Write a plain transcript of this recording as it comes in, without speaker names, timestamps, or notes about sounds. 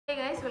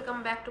Hey guys,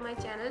 welcome back to my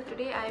channel.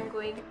 Today I am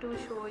going to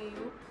show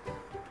you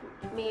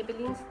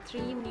Maybelline's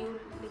 3 new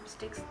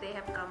lipsticks they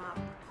have come up.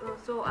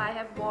 So I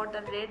have bought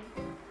the red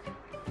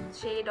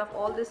shade of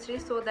all these 3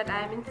 so that I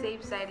am in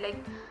safe side. Like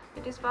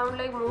it is found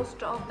like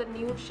most of the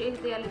nude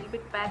shades they are a little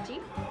bit patchy,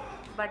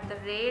 but the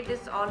red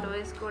is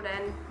always good,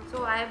 and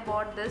so I have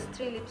bought this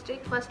 3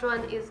 lipstick. First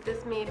one is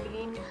this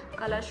Maybelline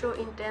Color Show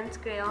Intense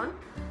Crayon.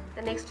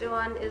 The next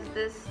one is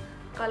this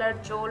Color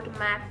Jolt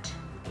Matte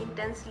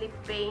Intense Lip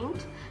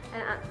Paint,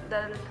 and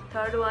the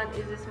third one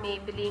is this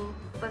Maybelline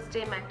First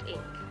Day Matte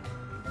Ink.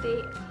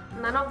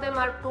 None of them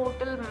are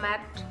total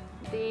matte,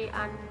 they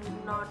are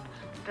not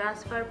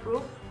transfer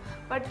proof,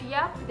 but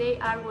yeah, they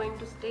are going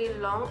to stay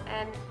long,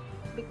 and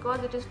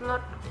because it is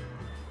not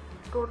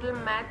total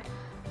matte,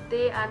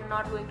 they are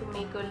not going to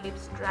make your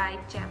lips dry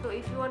chapped. So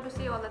if you want to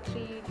see all the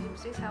 3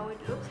 lipsticks how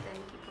it looks,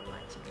 then keep on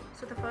watching.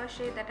 So the first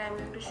shade that I am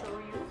going to show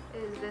you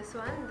is this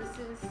one. This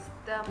is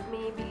the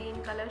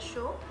Maybelline Color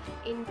Show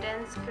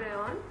Intense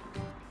Crayon.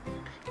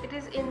 It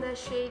is in the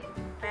shade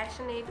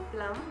Passionate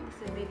Plum.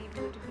 This is a very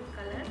beautiful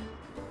color.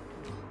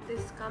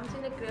 This comes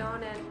in a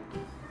crayon,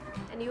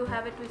 and you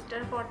have a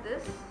twister for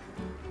this.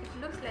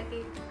 It looks like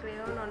a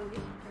crayon only.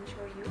 I'll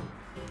show you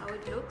how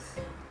it looks.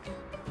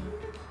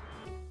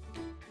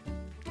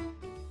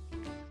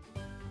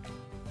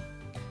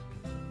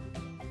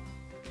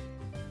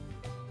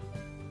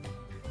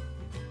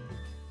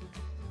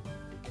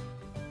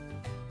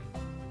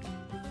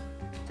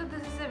 So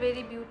this is a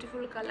very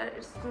beautiful color.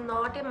 It's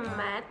not a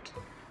matte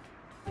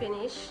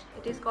finish.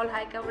 It is called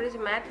high coverage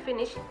matte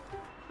finish,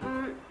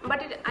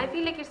 but I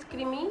feel like it's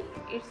creamy.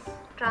 It's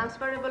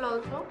transferable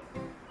also.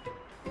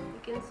 You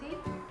can see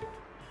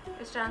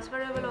it's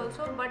transferable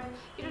also, but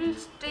it will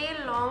stay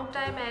long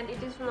time and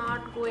it is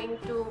not going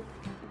to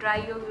dry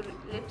your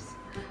lips,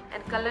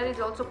 and color is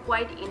also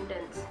quite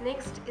intense.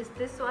 Next is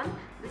this one.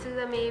 This is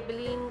a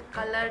Maybelline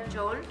Color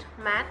Jolt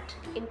Matte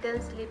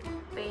Intense Lip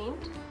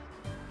Paint.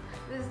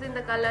 This is in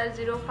the color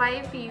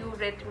 05 You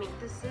Red Me.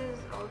 This is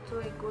also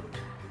a good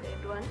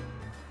red one.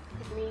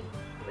 Let me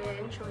wear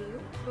and show you.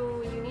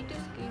 So you need to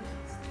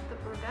squeeze the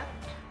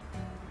product.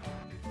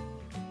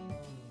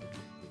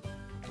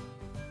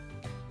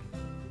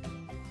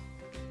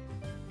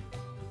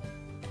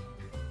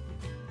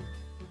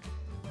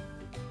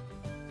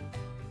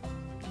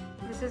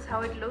 This is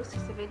how it looks.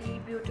 It's a very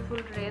beautiful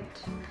red,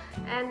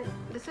 and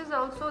this is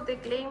also, they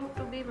claim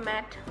to be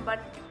matte, but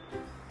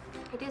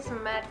it is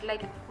matte.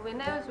 Like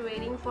when I was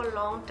wearing for a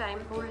long time,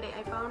 whole day,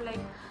 I found like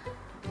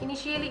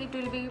initially it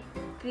will be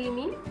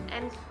creamy,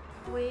 and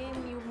when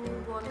you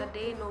move on the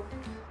day,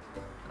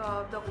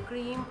 the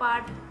cream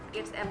part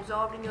gets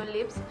absorbed in your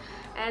lips,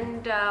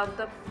 and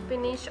the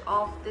finish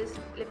of this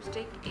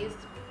lipstick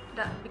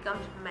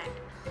becomes matte.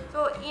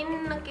 So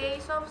in the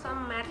case of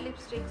some matte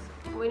lipsticks,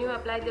 when you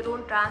apply, they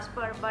don't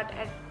transfer, but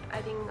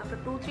I think after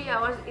 2-3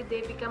 hours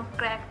they become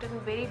cracked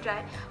and very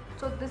dry.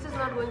 So this is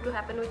not going to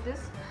happen with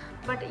this.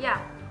 But yeah,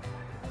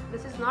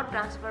 this is not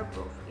transfer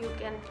proof. You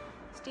can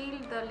still,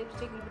 the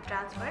lipstick will be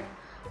transferred,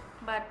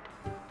 but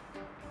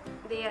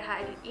they are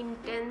highly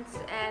intense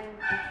and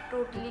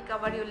totally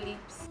cover your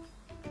lips.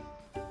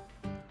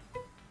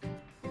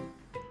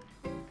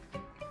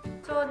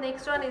 So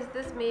next one is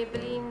this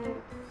Maybelline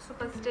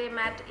Superstay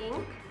Matte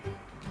Ink.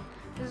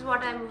 This is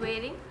what I am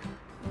wearing.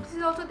 This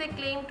is also, they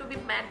claim to be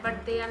matte,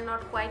 but they are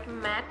not quite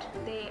matte.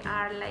 They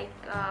are like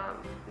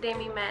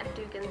demi matte,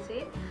 you can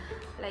say.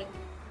 Like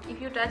if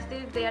you touch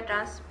this, they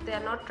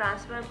are not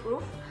transfer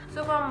proof.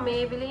 So from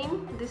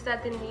Maybelline, these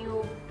are the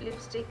new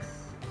lipsticks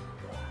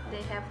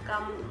they have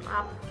come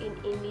up in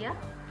India.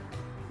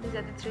 These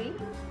are the 3.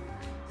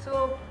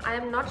 So I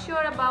am not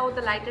sure about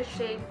the lighter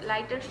shades.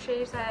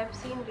 I have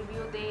seen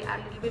review, they are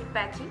a little bit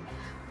patchy,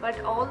 but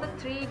all the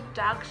 3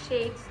 dark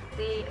shades,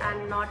 they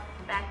are not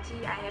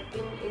patchy. I have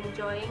been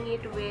enjoying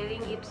it,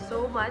 wearing it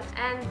so much,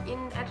 and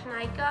at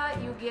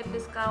Nykaa you get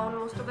discount.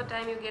 Most of the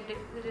time you get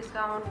the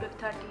discount with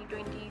 30,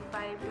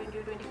 25, 20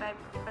 to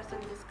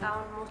 25%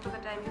 discount. Most of the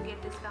time you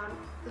get discount.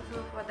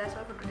 So that's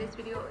all for today's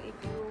video.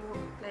 If you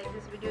like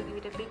this video, give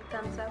it a big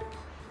thumbs up.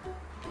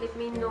 Let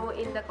me know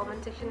in the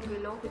comment section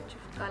below which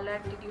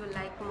color did you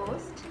like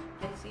most.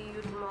 I'll